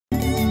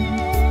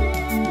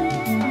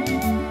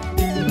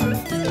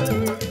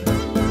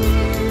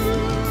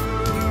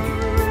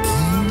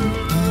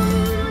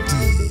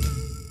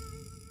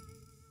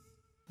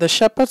The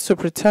Shepherd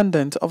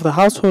Superintendent of the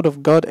Household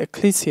of God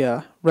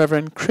Ecclesia,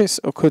 Rev Chris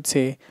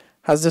Okotie,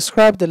 has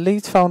described the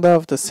late founder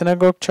of the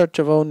Synagogue Church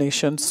of All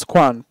Nations,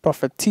 SCWAN,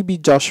 Prophet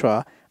TB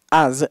Joshua,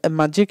 as a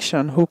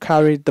magician who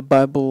carried the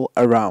Bible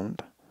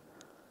around.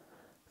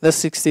 The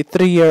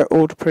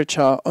 63-year-old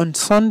preacher on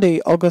Sunday,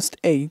 August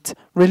 8,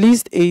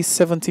 released a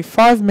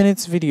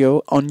 75-minute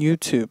video on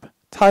YouTube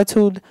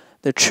titled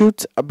The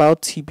Truth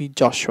About TB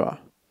Joshua,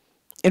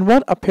 in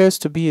what appears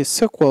to be a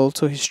sequel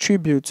to his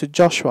tribute to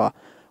Joshua,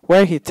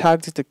 where he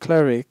tagged the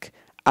cleric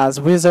as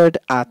Wizard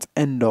at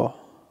Endor.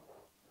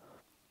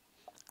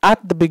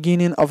 At the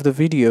beginning of the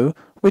video,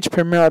 which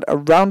premiered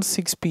around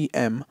 6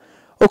 p.m.,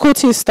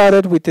 Okotie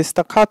started with a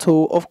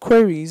staccato of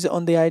queries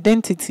on the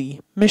identity,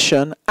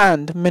 mission,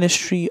 and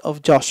ministry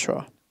of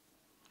Joshua.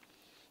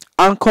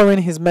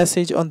 Anchoring his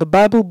message on the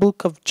Bible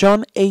book of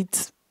John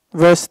 8,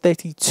 verse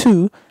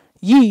 32,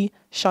 "Ye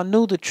shall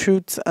know the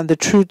truth, and the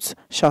truth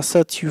shall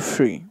set you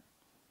free."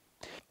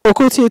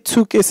 Okotie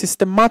took a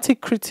systematic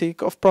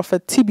critique of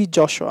Prophet TB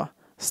Joshua,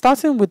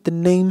 starting with the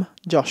name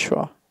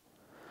Joshua.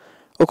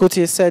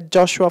 Okotie said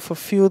Joshua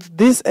fulfilled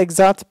this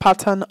exact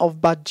pattern of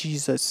bad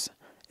Jesus,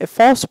 a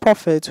false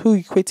prophet who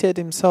equated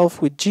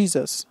himself with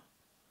Jesus.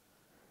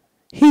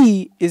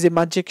 He is a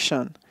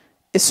magician,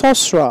 a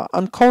sorcerer,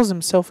 and calls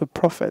himself a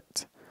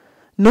prophet.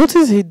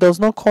 Notice he does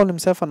not call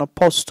himself an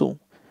apostle.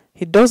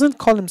 He doesn't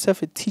call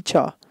himself a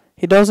teacher.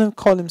 He doesn't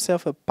call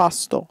himself a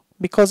pastor.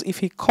 Because if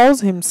he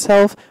calls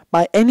himself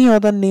by any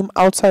other name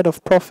outside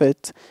of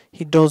prophet,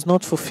 he does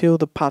not fulfill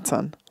the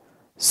pattern.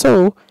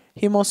 So,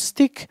 he must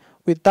stick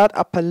with that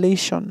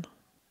appellation.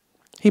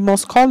 He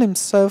must call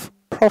himself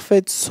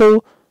prophet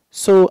so,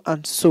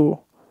 and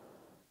so.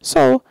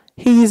 So,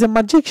 he is a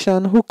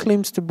magician who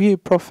claims to be a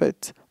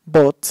prophet,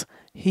 but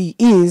he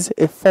is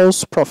a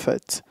false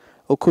prophet,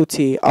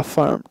 Okotie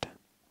affirmed.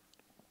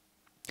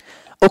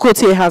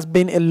 Okotie has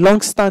been a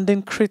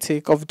long-standing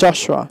critic of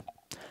Joshua.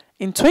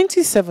 In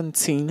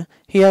 2017,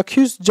 he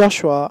accused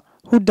Joshua,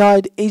 who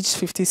died aged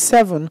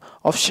 57,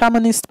 of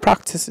shamanist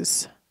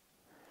practices.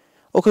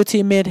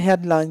 Okotie made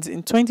headlines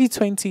in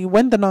 2020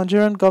 when the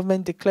Nigerian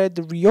government declared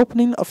the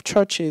reopening of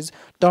churches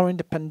during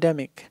the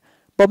pandemic,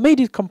 but made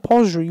it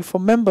compulsory for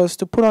members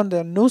to put on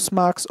their nose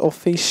masks or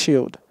face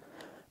shield.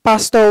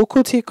 Pastor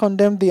Okotie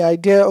condemned the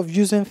idea of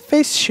using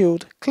face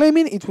shield,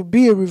 claiming it would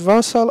be a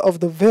reversal of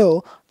the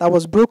veil that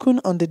was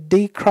broken on the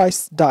day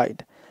Christ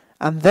died,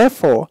 and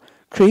therefore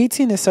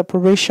creating a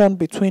separation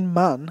between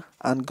man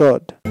and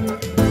God.